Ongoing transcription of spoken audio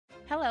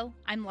Hello,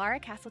 I'm Laura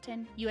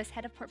Castleton, U.S.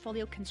 Head of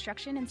Portfolio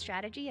Construction and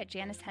Strategy at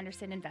Janus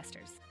Henderson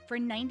Investors. For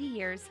 90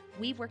 years,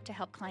 we've worked to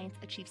help clients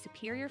achieve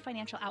superior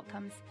financial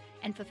outcomes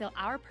and fulfill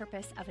our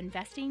purpose of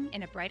investing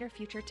in a brighter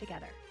future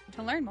together.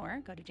 To learn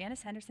more, go to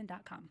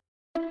janushenderson.com.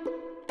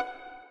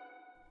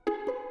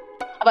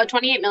 About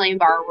 28 million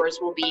borrowers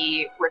will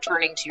be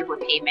returning to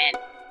repayment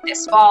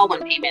this fall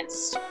when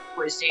payments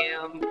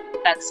resume.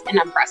 That's an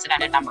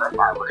unprecedented number of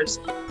borrowers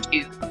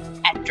to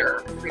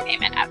enter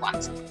repayment at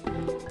once.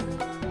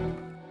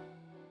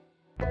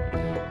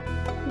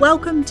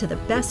 Welcome to the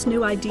Best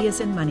New Ideas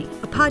in Money,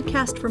 a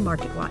podcast for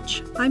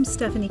MarketWatch. I'm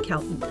Stephanie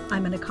Kelton.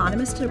 I'm an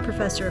economist and a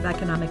professor of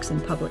economics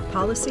and public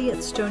policy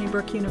at Stony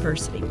Brook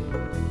University.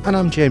 And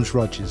I'm James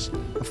Rogers,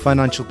 a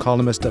financial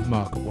columnist at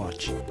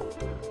MarketWatch.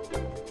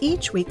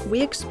 Each week,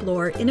 we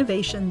explore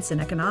innovations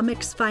in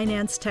economics,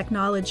 finance,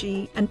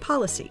 technology, and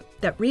policy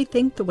that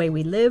rethink the way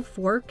we live,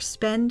 work,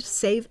 spend,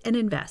 save, and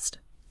invest.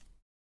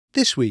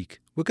 This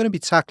week, we're going to be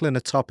tackling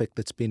a topic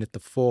that's been at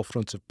the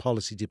forefront of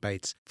policy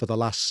debates for the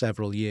last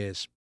several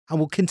years, and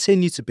will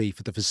continue to be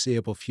for the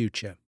foreseeable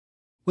future.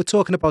 We're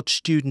talking about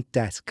student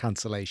debt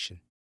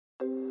cancellation.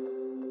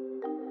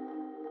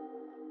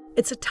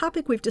 It's a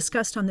topic we've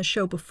discussed on the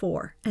show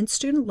before, and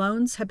student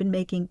loans have been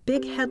making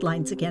big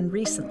headlines again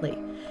recently.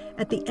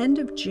 At the end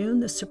of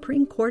June, the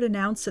Supreme Court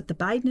announced that the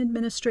Biden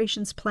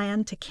administration's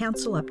plan to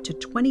cancel up to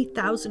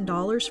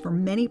 $20,000 for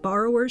many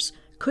borrowers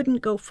couldn't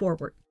go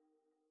forward.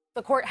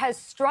 The court has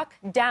struck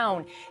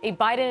down a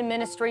Biden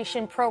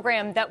administration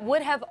program that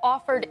would have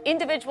offered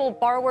individual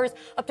borrowers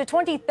up to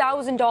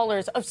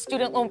 $20,000 of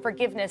student loan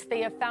forgiveness.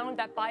 They have found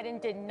that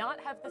Biden did not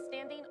have the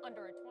standing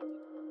under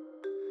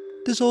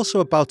a There's also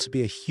about to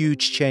be a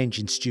huge change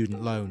in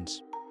student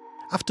loans.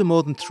 After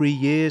more than 3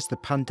 years, the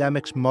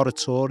pandemic's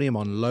moratorium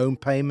on loan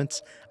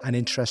payments and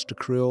interest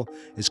accrual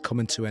is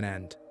coming to an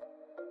end.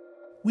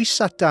 We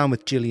sat down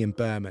with Gillian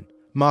Berman,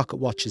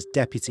 MarketWatch's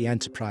Deputy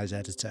Enterprise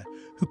Editor,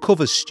 who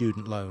covers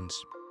student loans.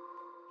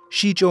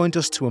 She joined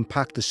us to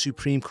unpack the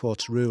Supreme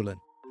Court's ruling,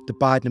 the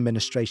Biden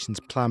administration's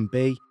Plan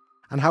B,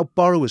 and how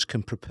borrowers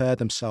can prepare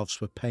themselves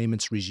for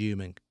payments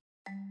resuming.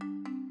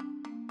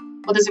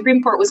 What the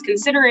Supreme Court was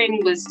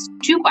considering was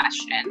two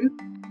questions.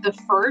 The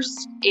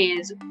first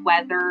is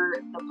whether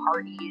the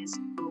parties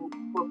who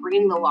were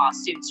bringing the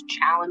lawsuits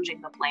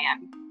challenging the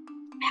plan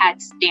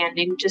had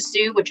standing to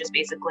sue, which is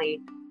basically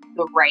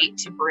the right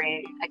to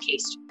bring a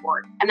case to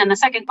court. And then the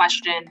second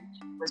question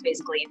was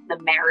basically the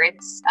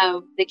merits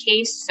of the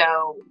case.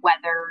 So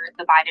whether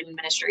the Biden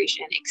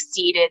administration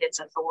exceeded its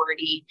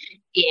authority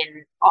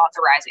in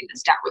authorizing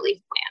this debt relief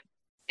plan.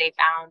 They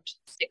found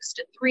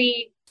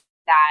 6-3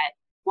 that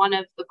one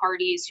of the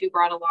parties who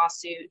brought a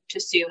lawsuit to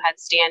sue had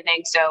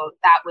standing. So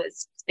that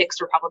was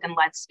 6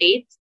 Republican-led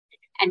states.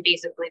 And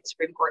basically the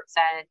Supreme Court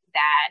said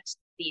that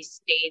these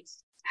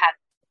states had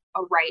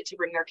a right to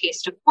bring their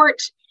case to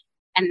court.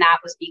 And that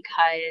was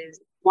because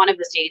one of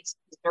the states,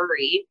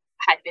 Missouri,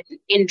 had been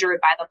injured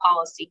by the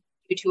policy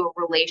due to a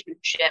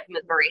relationship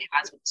Missouri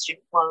has with the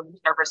student loan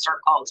servicer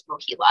called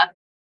MOHELA.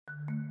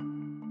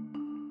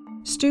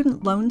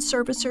 Student loan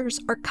servicers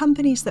are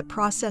companies that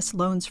process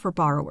loans for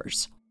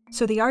borrowers.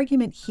 So the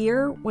argument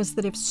here was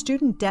that if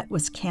student debt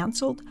was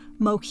canceled,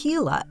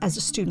 MOHELA, as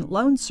a student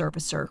loan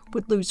servicer,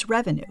 would lose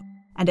revenue.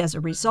 And as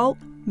a result,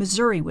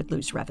 Missouri would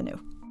lose revenue.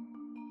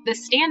 The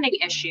standing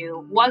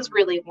issue was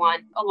really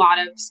one a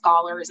lot of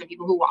scholars and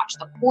people who watched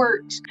the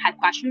court had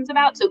questions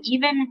about. So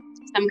even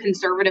some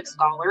conservative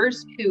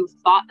scholars who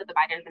thought that the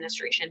Biden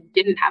administration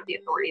didn't have the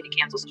authority to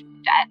cancel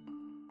student debt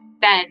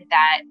said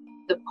that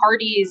the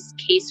party's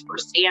case for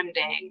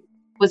standing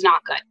was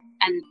not good.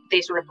 And they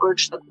sort of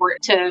urged the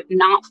court to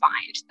not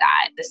find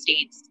that the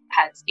states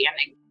had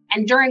standing.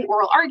 And during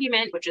oral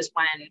argument, which is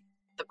when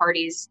the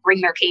parties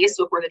bring their case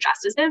before the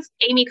justices,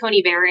 Amy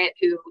Coney Barrett,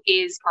 who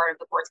is part of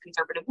the court's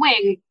conservative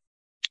wing,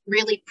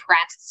 really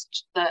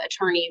pressed the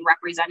attorney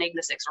representing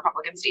the 6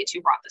 Republican states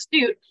who brought the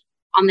suit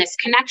on this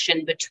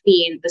connection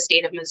between the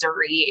state of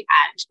Missouri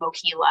and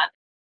MOHELA.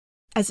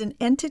 As an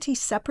entity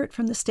separate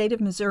from the state of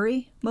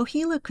Missouri,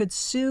 MOHELA could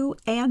sue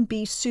and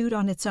be sued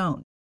on its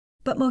own.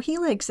 But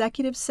MOHELA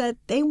executives said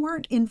they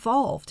weren't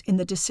involved in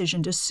the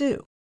decision to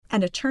sue,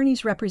 and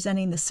attorneys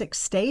representing the 6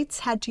 states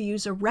had to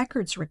use a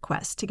records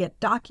request to get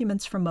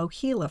documents from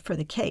MOHELA for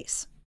the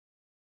case.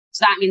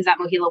 So that means that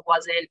MOHELA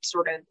wasn't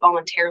sort of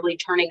voluntarily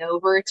turning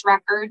over its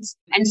records.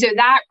 And so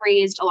that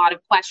raised a lot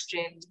of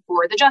questions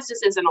for the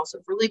justices and also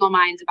for legal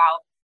minds about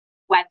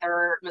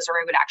whether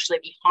Missouri would actually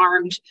be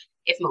harmed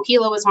if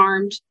MOHELA was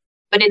harmed.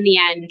 But in the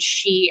end,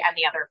 she and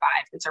the other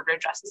 5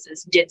 conservative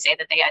justices did say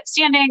that they had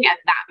standing, and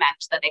that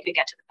meant that they could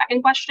get to the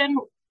second question,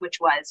 which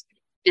was,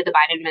 did the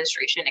Biden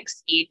administration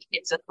exceed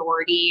its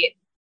authority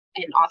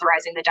in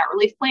authorizing the debt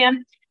relief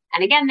plan?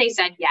 And again, they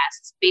said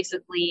yes.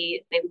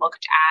 Basically, they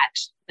looked at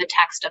the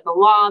text of the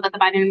law that the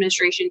Biden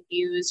administration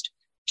used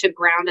to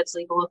ground its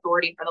legal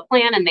authority for the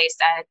plan, and they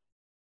said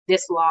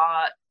this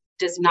law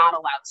does not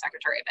allow the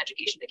Secretary of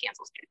Education to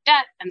cancel student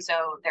debt, and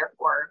so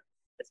therefore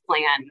this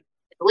plan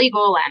is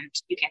illegal and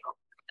you can't go.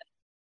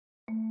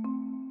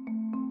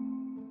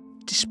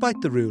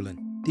 Despite the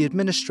ruling, the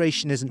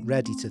administration isn't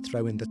ready to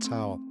throw in the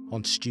towel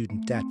on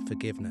student debt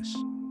forgiveness.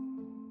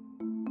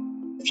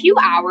 A few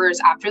hours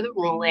after the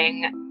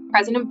ruling,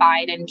 President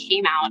Biden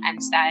came out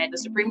and said the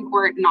Supreme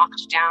Court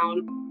knocked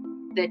down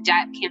the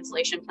debt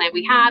cancellation plan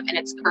we have in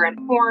its current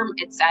form.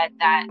 It said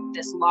that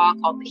this law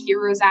called the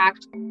HEROES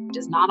Act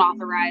does not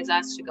authorize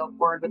us to go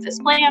forward with this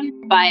plan,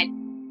 but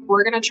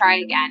we're going to try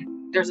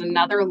again. There's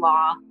another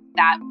law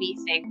that we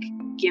think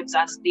gives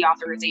us the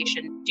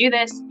authorization to do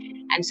this.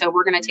 And so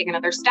we're going to take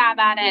another stab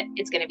at it.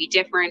 It's going to be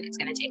different. It's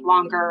going to take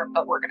longer,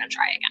 but we're going to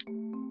try again.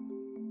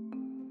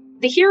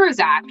 The HEROES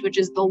Act, which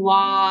is the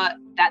law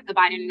that the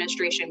Biden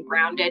administration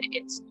grounded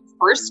its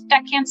first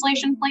debt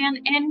cancellation plan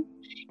in,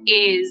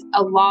 is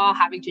a law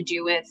having to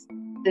do with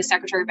the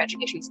Secretary of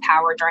Education's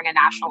power during a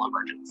national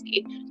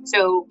emergency.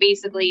 So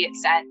basically, it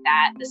said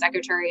that the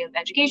Secretary of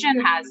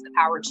Education has the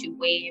power to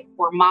waive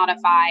or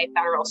modify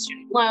federal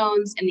student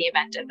loans in the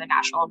event of a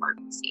national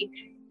emergency.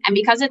 And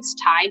because it's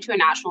tied to a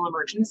national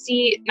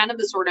emergency, none of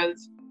the sort of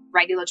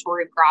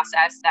regulatory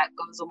process that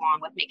goes along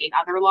with making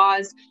other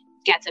laws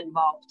gets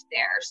involved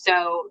there.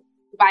 So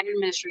the Biden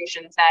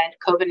administration said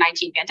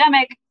COVID-19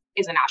 pandemic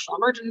is a national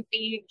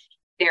emergency.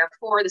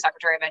 Therefore, the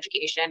Secretary of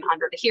Education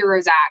under the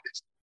HEROES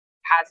Act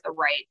has the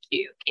right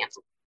to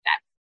cancel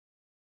debt.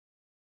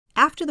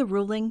 After the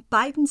ruling,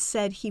 Biden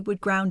said he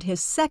would ground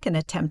his second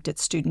attempt at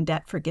student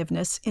debt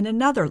forgiveness in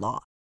another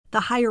law,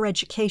 the Higher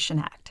Education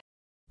Act.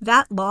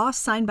 That law,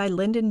 signed by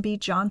Lyndon B.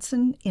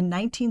 Johnson in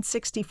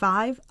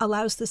 1965,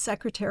 allows the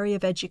Secretary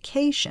of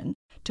Education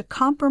to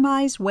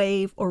compromise,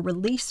 waive, or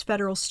release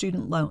federal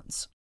student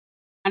loans.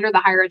 Under the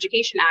Higher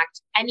Education Act,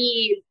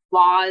 any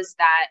laws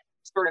that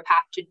sort of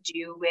have to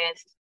do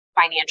with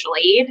financial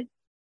aid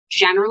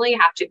generally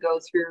have to go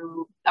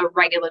through a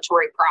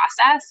regulatory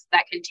process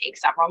that can take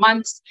several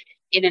months.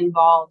 It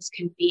involves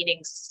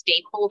convening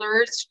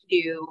stakeholders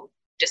to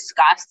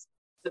discuss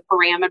the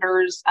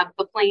parameters of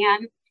the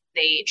plan.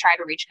 They try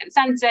to reach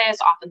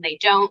consensus. Often they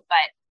don't, but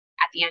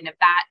at the end of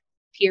that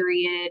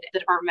period, the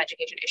Department of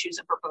Education issues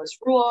a proposed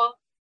rule.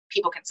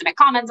 People can submit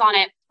comments on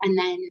it, and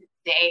then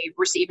they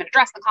receive and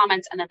address the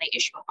comments, and then they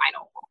issue a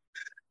final rule.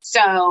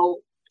 So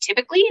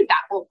typically,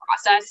 that whole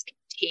process can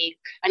take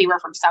anywhere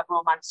from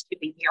several months to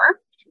a year.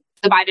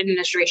 The Biden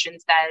administration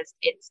says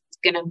it's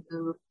going to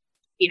move,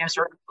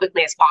 sort of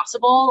quickly as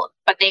possible,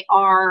 but they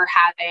are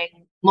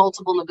having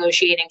multiple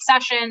negotiating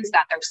sessions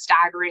that they're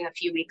staggering a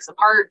few weeks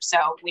apart. So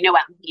we know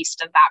at least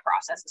that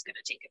process is going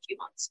to take a few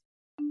months.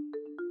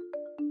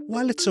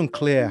 While it's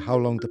unclear how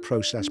long the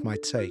process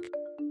might take,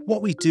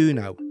 what we do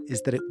know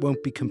is that it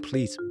won't be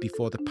complete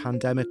before the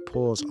pandemic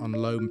pause on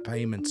loan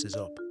payments is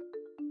up.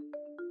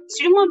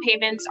 Student loan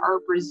payments are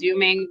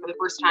resuming for the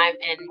first time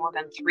in more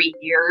than 3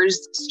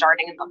 years,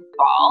 starting in the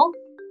fall.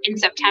 In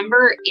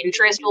September,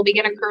 interest will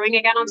begin accruing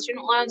again on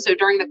student loans. So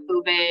during the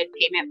COVID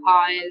payment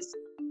pause,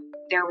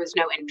 there was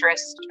no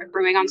interest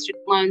accruing on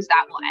student loans.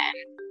 That will end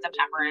in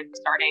September, and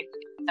starting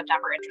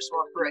September, interest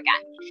will accrue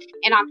again.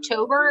 In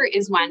October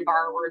is when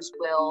borrowers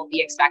will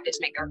be expected to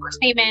make their first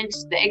payment.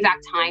 The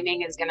exact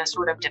timing is going to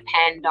sort of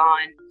depend on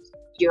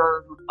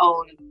your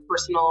own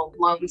personal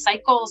loan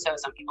cycle. So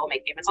some people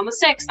make payments on the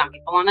 6th, some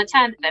people on the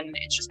 10th, and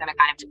it's just going to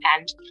kind of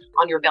depend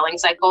on your billing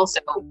cycle.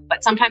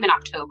 But sometime in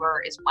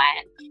October is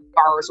when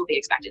borrowers will be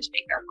expected to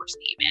make their first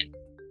payment.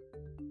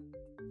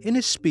 In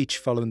his speech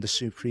following the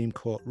Supreme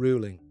Court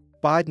ruling,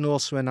 Biden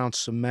also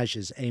announced some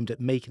measures aimed at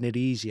making it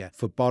easier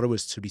for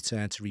borrowers to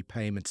return to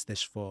repayments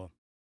this fall.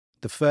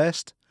 The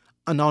first,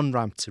 an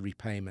on-ramp to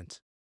repayment.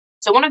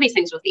 So one of these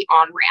things was the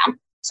on-ramp,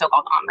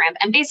 so-called on-ramp.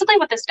 And basically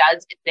what this does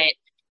is it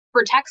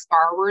protects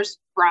borrowers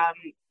from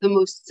the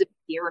most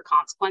severe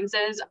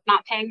consequences of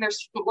not paying their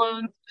student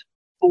loans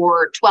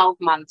for 12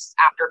 months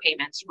after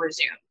payments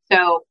resume.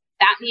 So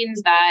that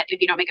means that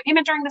if you don't make a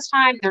payment during this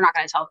time, they're not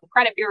going to tell the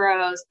credit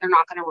bureaus, they're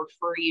not going to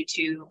refer you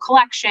to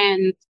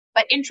collections,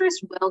 but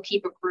interest will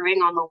keep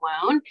accruing on the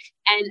loan.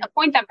 And a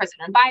point that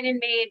President Biden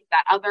made,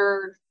 that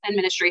other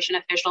administration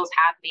officials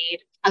have made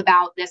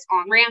about this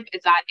on-ramp,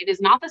 is that it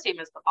is not the same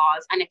as the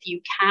pause. And if you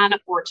can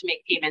afford to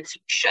make payments,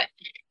 you should.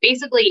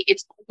 Basically,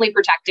 it's only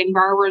protecting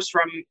borrowers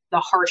from the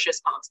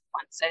harshest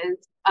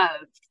consequences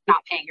of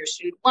not paying your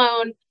student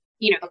loan.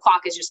 The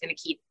clock is just going to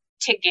keep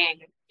ticking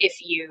if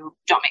you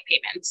don't make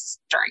payments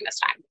during this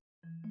time.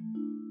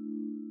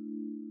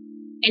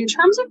 In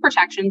terms of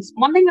protections,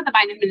 one thing that the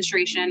Biden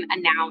administration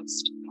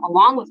announced,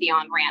 along with the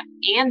on-ramp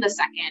and the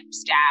second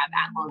stab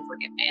at loan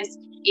forgiveness,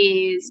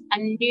 is a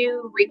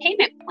new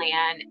repayment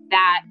plan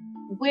that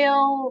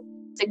will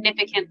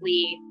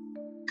significantly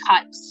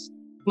cut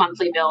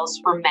monthly bills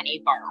for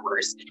many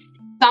borrowers.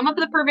 Some of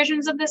the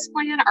provisions of this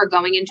plan are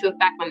going into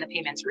effect when the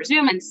payments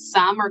resume, and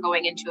some are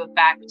going into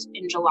effect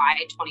in July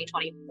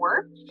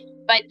 2024.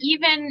 But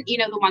even,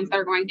 the ones that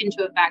are going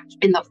into effect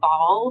in the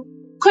fall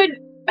could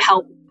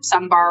help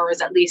some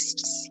borrowers at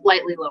least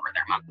slightly lower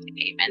their monthly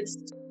payments.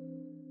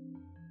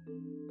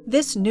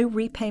 This new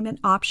repayment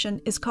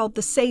option is called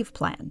the SAVE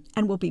Plan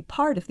and will be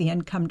part of the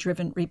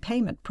income-driven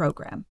repayment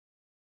program.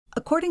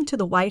 According to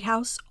the White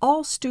House,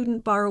 all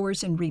student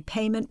borrowers in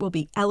repayment will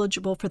be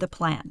eligible for the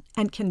plan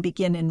and can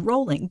begin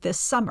enrolling this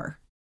summer.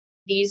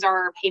 These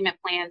are payment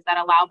plans that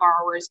allow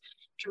borrowers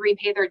to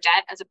repay their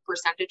debt as a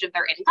percentage of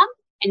their income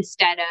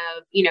instead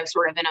of,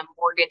 sort of in a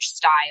mortgage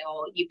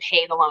style, you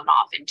pay the loan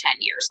off in 10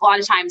 years. A lot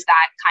of times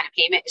that kind of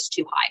payment is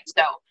too high.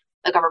 So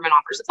the government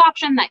offers this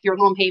option that your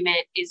loan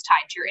payment is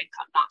tied to your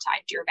income, not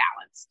tied to your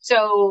balance.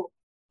 So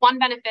one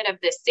benefit of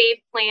this SAVE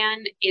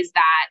plan is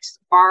that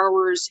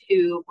borrowers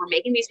who were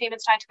making these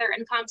payments tied to their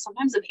income,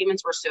 sometimes the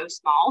payments were so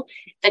small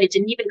that it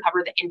didn't even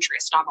cover the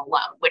interest on the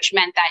loan, which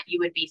meant that you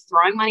would be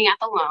throwing money at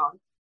the loan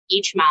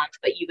each month,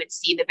 but you would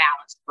see the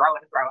balance grow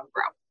and grow and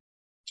grow.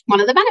 One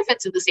of the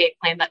benefits of the SAVE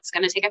plan that's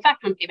going to take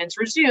effect when payments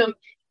resume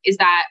is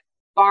that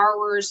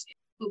borrowers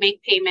who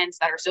make payments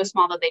that are so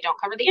small that they don't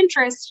cover the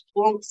interest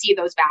won't see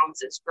those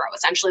balances grow.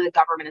 Essentially, the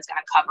government is going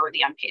to cover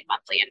the unpaid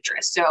monthly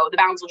interest. So the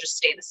balance will just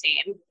stay the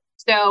same.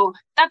 So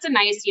that's a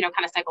nice, kind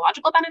of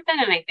psychological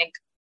benefit. And I think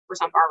for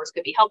some borrowers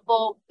could be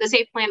helpful. The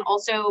SAVE plan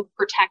also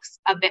protects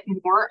a bit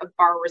more of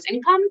borrowers'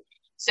 income.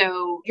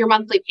 So your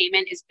monthly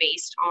payment is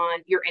based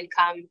on your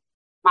income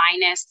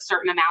minus a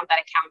certain amount that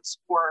accounts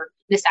for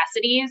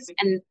necessities.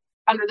 And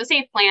under the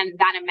SAVE plan,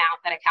 that amount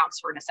that accounts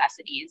for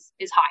necessities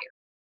is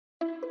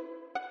higher.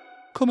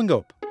 Coming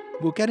up,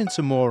 we'll get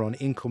into more on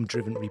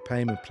income-driven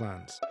repayment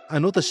plans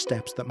and other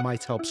steps that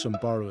might help some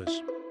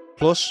borrowers.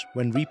 Plus,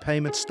 when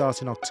repayments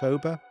start in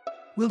October,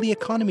 will the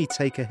economy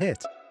take a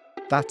hit?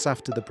 That's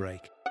after the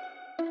break.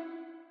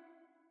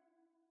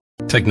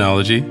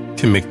 Technology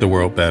can make the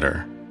world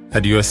better.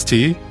 At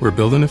UST, we're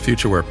building a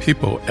future where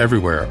people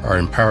everywhere are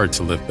empowered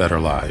to live better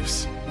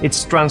lives.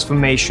 It's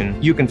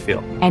transformation you can feel.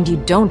 And you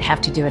don't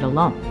have to do it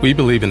alone. We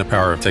believe in the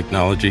power of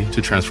technology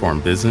to transform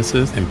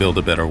businesses and build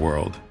a better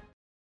world.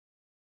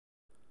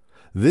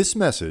 This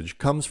message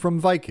comes from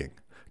Viking,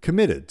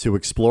 committed to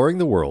exploring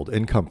the world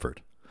in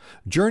comfort.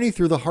 Journey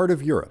through the heart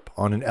of Europe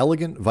on an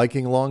elegant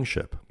Viking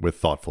longship with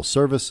thoughtful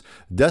service,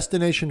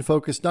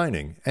 destination-focused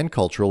dining, and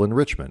cultural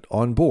enrichment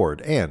on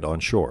board and on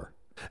shore.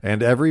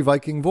 And every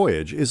Viking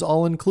voyage is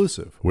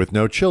all-inclusive, with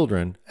no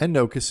children and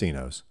no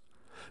casinos.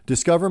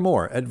 Discover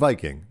more at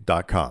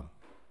Viking.com.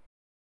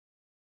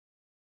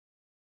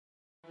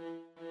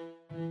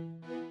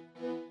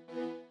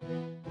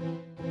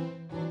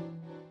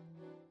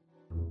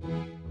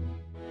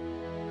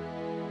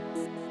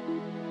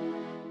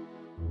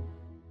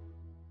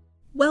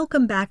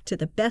 Welcome back to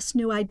the best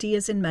new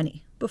ideas in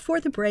money.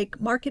 Before the break,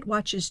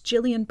 MarketWatch's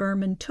Jillian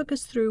Berman took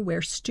us through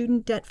where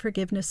student debt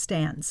forgiveness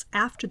stands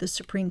after the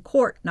Supreme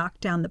Court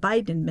knocked down the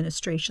Biden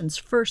administration's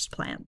first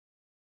plan.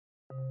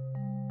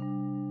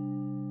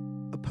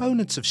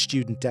 Opponents of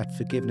student debt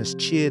forgiveness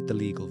cheered the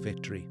legal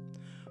victory,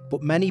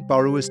 but many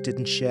borrowers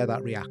didn't share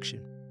that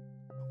reaction.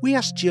 We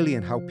asked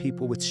Jillian how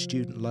people with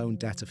student loan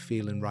debt are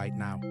feeling right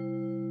now.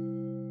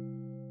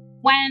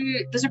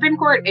 When the Supreme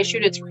Court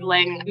issued its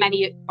ruling,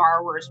 many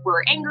borrowers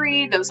were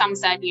angry, though some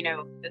said,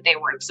 that they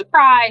weren't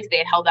surprised. They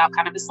had held out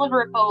kind of a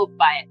sliver of hope,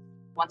 but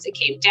once it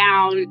came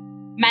down,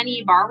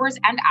 many borrowers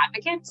and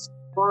advocates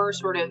were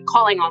sort of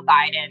calling on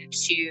Biden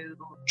to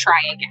try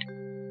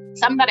again.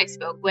 Some that I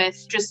spoke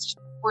with just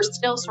were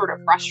still sort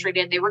of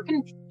frustrated. They were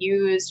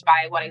confused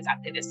by what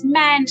exactly this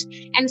meant,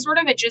 and sort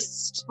of it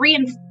just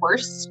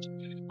reinforced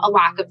a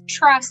lack of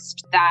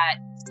trust that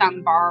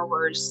some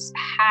borrowers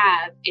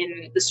have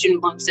in the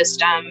student loan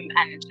system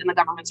and in the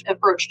government's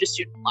approach to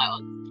student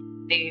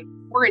loans. They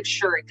weren't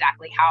sure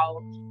exactly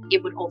how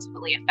it would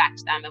ultimately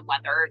affect them and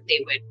whether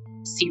they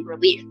would see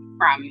relief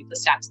from the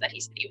steps that he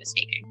said he was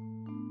taking.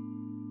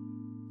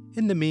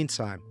 In the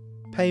meantime,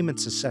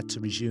 payments are set to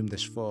resume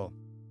this fall.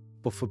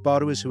 But for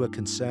borrowers who are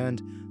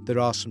concerned, there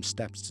are some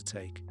steps to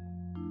take.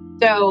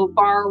 So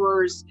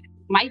borrowers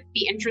might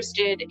be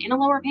interested in a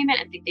lower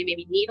payment and think they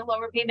maybe need a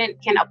lower payment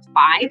can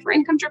apply for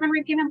income-driven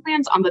repayment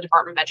plans on the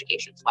Department of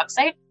Education's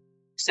website.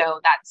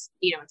 So that's,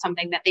 it's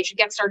something that they should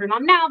get started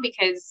on now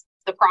because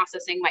the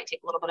processing might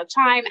take a little bit of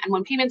time. And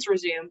when payments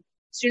resume,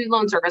 student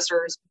loan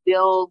servicers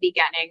will be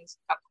getting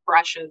a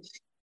crush of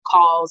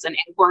calls and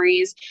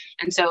inquiries.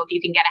 And so if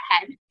you can get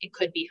ahead, it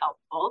could be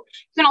helpful.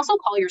 You can also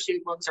call your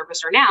student loan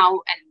servicer now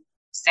and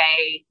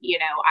say,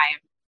 I'm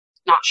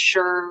not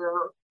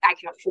sure I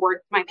can afford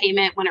my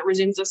payment when it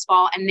resumes this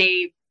fall. And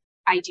they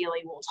ideally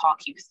will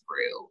talk you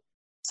through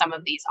some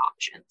of these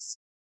options.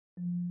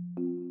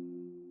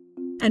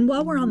 And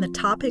while we're on the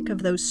topic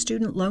of those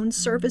student loan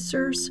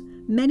servicers,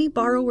 many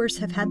borrowers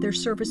have had their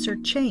servicer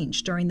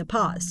change during the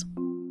pause.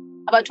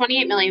 About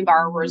 28 million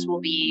borrowers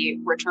will be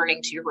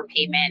returning to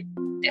repayment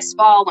this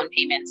fall when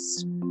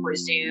payments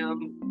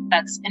resume.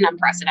 That's an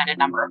unprecedented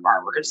number of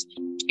borrowers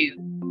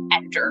to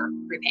enter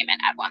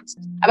repayment at once.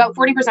 About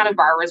 40% of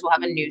borrowers will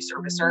have a new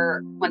servicer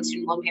when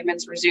student loan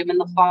payments resume in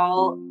the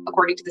fall,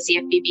 according to the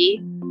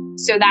CFPB.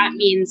 So that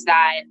means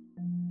that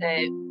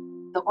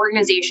the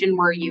organization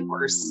where you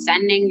were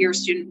sending your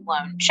student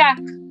loan check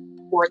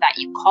or that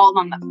you called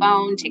on the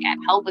phone to get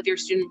help with your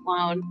student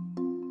loan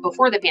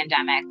before the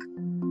pandemic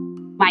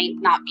might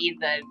not be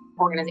the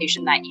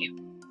organization that you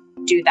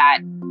do that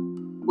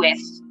with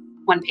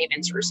when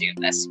payments resume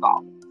this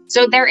fall.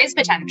 So there is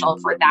potential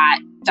for that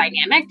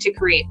dynamic to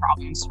create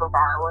problems for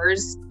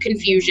borrowers,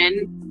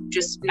 confusion,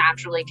 just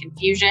naturally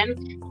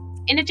confusion.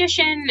 In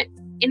addition,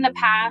 in the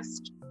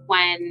past,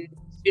 when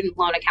student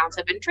loan accounts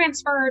have been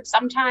transferred,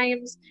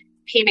 sometimes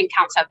payment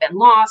counts have been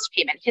lost,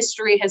 payment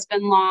history has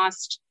been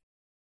lost.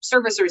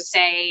 Servicers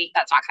say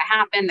that's not going to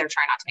happen. They're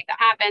trying not to make that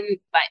happen,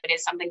 but it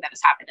is something that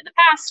has happened in the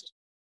past.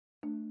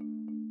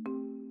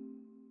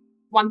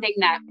 One thing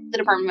that the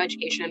Department of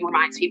Education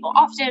reminds people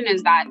often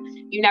is that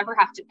you never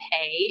have to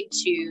pay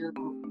to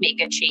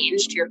make a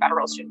change to your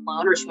federal student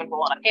loan or to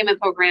enroll in a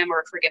payment program or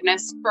a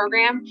forgiveness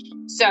program.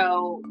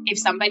 So if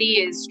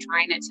somebody is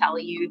trying to tell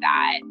you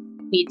that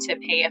you need to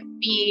pay a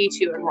fee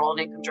to enroll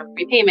in income-driven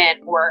repayment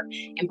or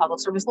in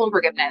public service loan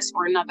forgiveness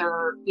or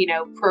another,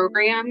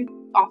 program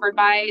offered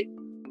by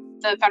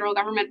the federal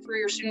government for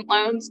your student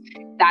loans,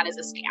 that is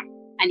a scam.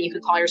 And you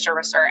can call your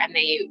servicer and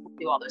they will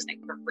do all those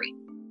things for free.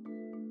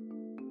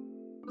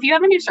 If you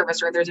have a new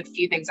servicer, there's a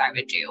few things I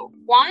would do.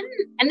 One,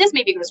 and this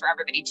maybe goes for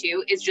everybody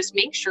too, is just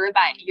make sure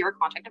that your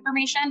contact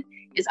information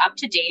is up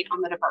to date on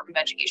the Department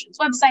of Education's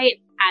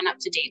website and up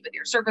to date with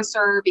your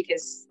servicer,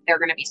 because they're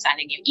going to be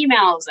sending you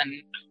emails and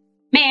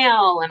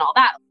mail and all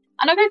that.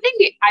 Another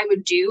thing I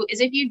would do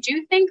is if you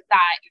do think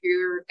that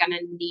you're going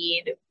to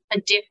need a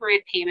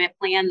different payment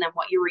plan than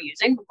what you were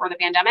using before the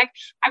pandemic,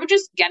 I would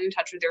just get in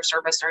touch with your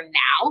servicer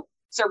now.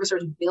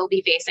 Servicers will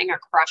be facing a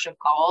crush of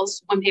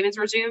calls when payments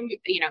resume.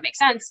 It makes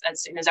sense.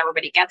 As soon as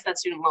everybody gets that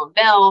student loan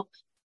bill,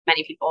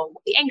 many people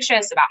will be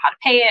anxious about how to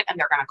pay it and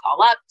they're going to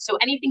call up. So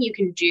anything you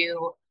can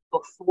do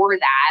before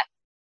that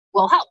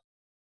will help.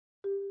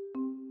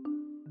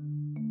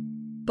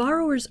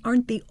 Borrowers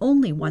aren't the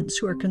only ones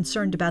who are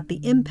concerned about the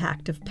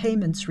impact of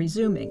payments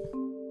resuming.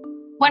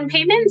 When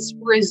payments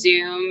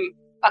resume,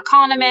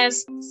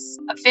 economists,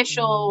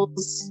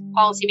 officials,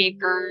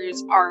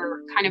 policymakers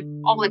are kind of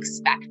all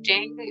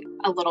expecting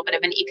a little bit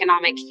of an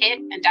economic hit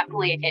and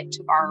definitely a hit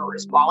to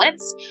borrowers'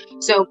 wallets.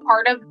 So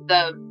part of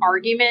the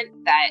argument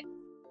that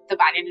the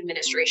Biden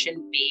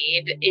administration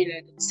made in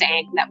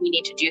saying that we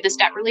need to do this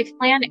debt relief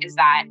plan is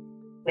that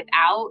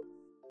without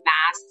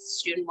mass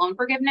student loan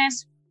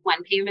forgiveness,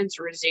 when payments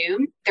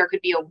resume, there could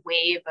be a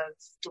wave of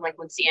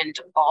delinquency and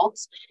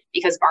defaults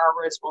because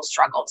borrowers will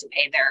struggle to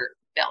pay their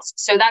bills.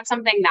 So that's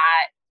something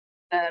that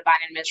the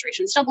Biden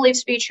administration still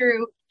believes to be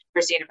true.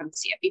 There's data from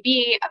the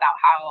CFPB about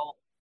how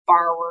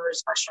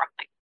borrowers are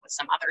struggling with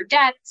some other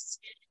debts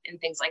and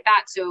things like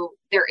that. So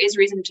there is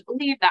reason to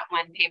believe that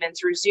when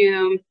payments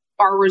resume,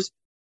 borrowers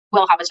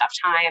will have a tough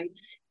time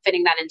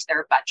fitting that into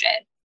their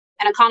budget.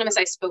 An economist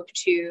I spoke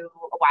to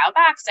a while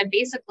back said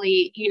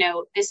basically,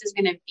 this is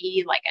going to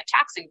be like a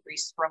tax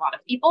increase for a lot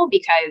of people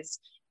because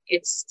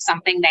it's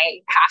something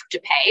they have to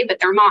pay, but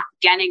they're not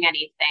getting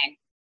anything,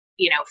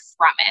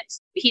 from it.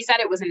 He said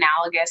it was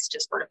analogous to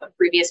sort of a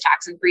previous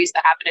tax increase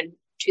that happened in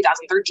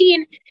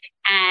 2013.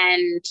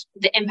 And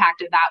the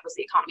impact of that was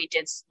the economy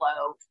did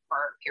slow for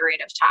a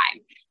period of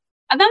time.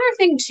 Another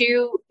thing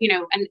too,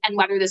 and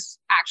whether this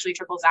actually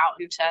trickles out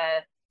into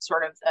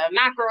sort of the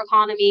macro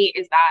economy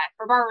is that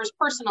for borrowers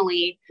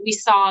personally, we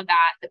saw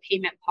that the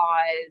payment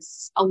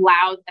pause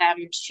allowed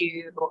them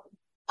to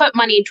put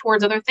money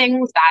towards other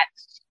things that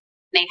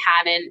they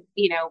hadn't,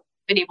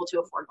 been able to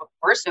afford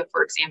before. So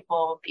for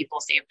example, people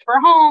saved for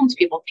homes,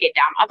 people paid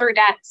down other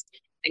debts,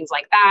 things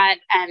like that.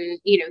 And,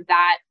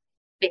 that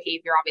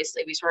behavior,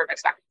 obviously, we sort of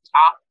expect to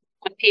stop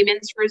when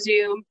payments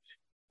resume.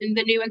 In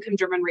the new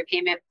income-driven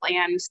repayment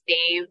plans,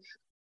 they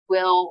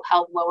will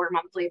help lower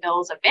monthly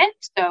bills a bit.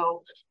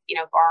 So,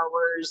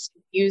 borrowers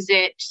use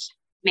it,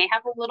 may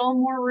have a little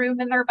more room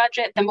in their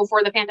budget than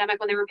before the pandemic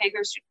when they were paying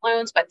their student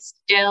loans, but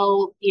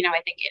still,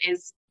 I think it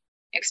is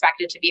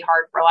expected to be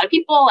hard for a lot of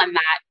people, and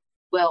that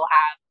will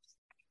have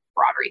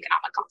broader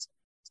economic consequences.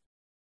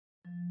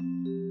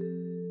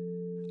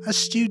 As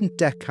student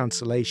debt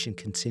cancellation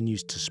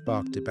continues to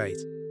spark debate,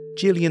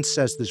 Gillian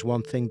says there's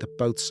one thing that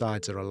both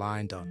sides are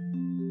aligned on.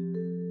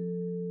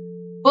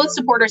 Both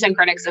supporters and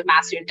critics of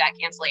mass student debt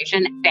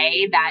cancellation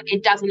say that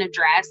it doesn't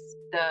address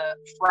the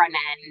front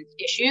end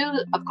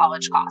issue of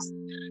college costs.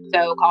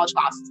 So college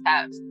costs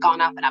have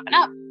gone up and up and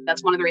up.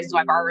 That's one of the reasons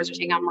why borrowers are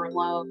taking out more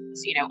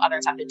loans.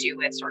 Others have to do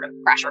with sort of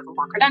pressure for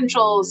more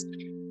credentials,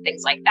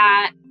 things like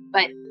that.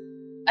 But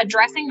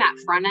addressing that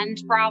front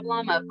end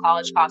problem of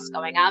college costs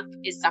going up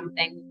is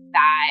something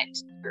that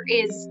there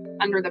is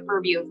under the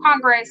purview of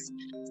Congress.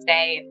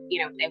 Say,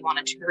 if they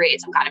wanted to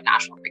create some kind of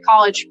national free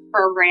college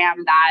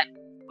program, that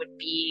would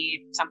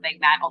be something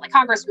that only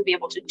Congress would be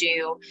able to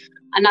do.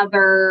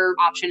 Another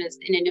option is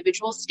in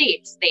individual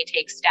states. They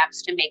take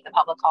steps to make the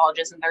public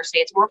colleges in their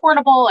states more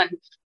affordable, and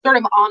sort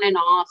of on and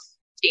off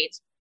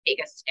states take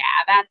a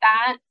stab at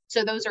that.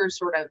 So those are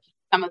sort of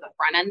some of the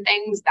front end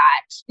things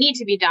that need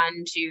to be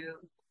done to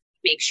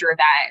make sure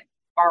that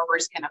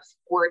borrowers can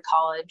afford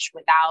college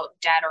without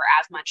debt or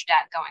as much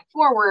debt going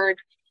forward.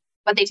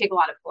 But they take a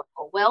lot of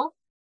political will.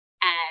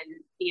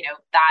 And,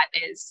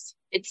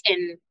 it's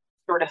in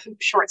sort of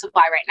short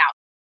supply right now.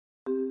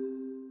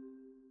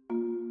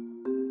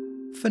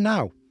 For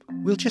now,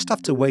 We'll just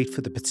have to wait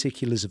for the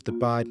particulars of the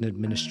Biden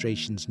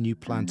administration's new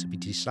plan to be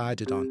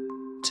decided on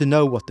to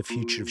know what the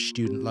future of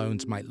student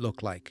loans might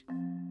look like.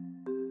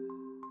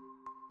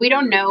 We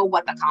don't know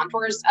what the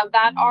contours of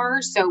that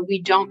are, so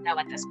we don't know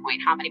at this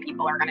point how many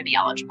people are going to be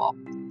eligible.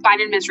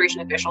 Biden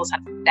administration officials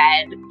have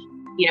said,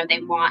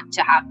 they want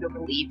to have the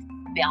relief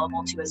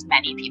available to as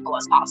many people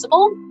as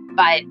possible,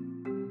 but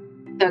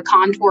the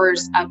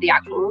contours of the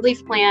actual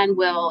relief plan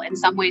will in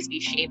some ways be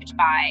shaped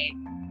by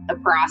the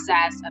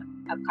process of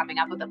coming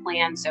up with a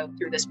plan. So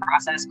through this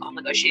process called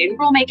negotiating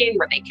rulemaking,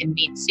 where they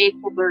convene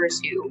stakeholders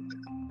who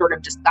sort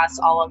of discuss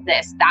all of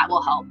this, that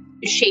will help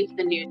shape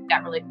the new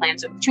debt relief plan.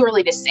 So it's too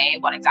early to say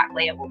what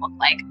exactly it will look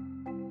like.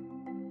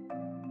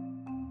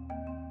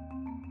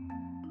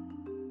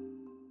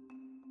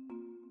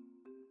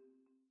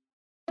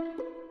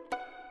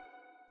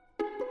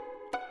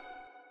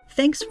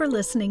 Thanks for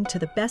listening to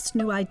the Best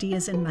New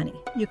Ideas in Money.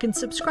 You can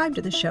subscribe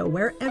to the show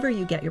wherever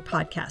you get your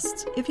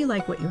podcasts. If you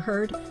like what you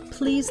heard,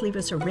 please leave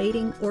us a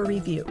rating or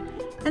review.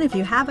 And if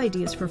you have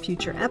ideas for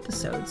future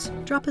episodes,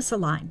 drop us a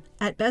line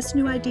at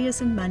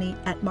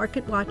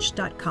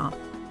bestnewideasinmoney@marketwatch.com.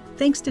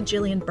 Thanks to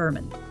Jillian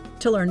Berman.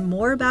 To learn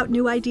more about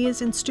new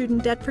ideas in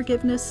student debt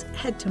forgiveness,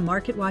 head to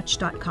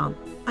marketwatch.com.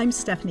 I'm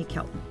Stephanie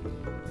Kelton.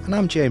 And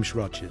I'm James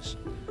Rogers.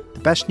 The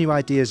Best New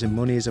Ideas in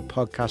Money is a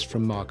podcast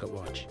from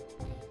MarketWatch.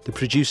 The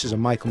producers are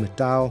Michael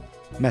McDowell,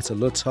 Meta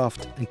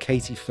Lutzhoft, and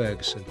Katie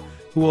Ferguson,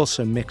 who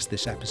also mixed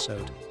this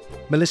episode.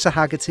 Melissa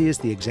Haggerty is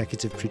the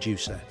executive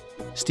producer.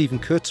 Stephen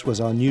Kutz was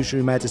our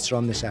newsroom editor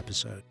on this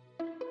episode.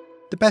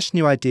 The Best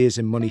New Ideas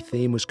in Money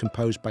theme was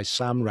composed by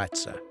Sam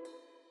Retzer.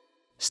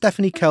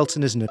 Stephanie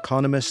Kelton is an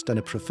economist and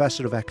a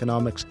professor of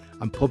economics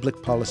and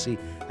public policy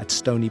at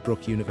Stony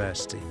Brook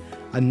University,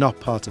 and not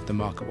part of the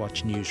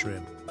MarketWatch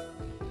newsroom.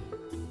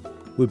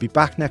 We'll be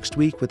back next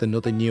week with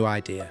another new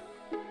idea.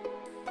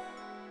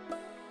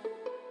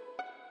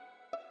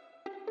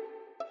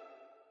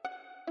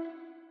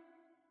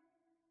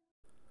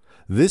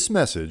 This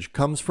message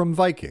comes from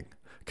Viking,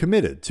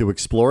 committed to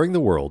exploring the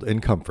world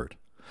in comfort.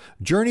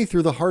 Journey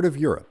through the heart of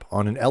Europe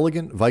on an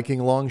elegant Viking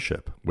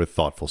longship with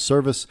thoughtful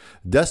service,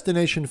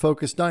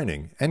 destination-focused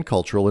dining, and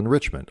cultural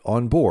enrichment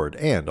on board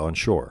and on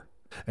shore.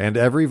 And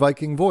every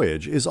Viking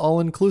voyage is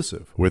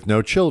all-inclusive, with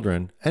no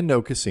children and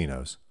no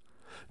casinos.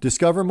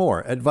 Discover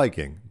more at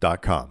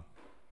Viking.com.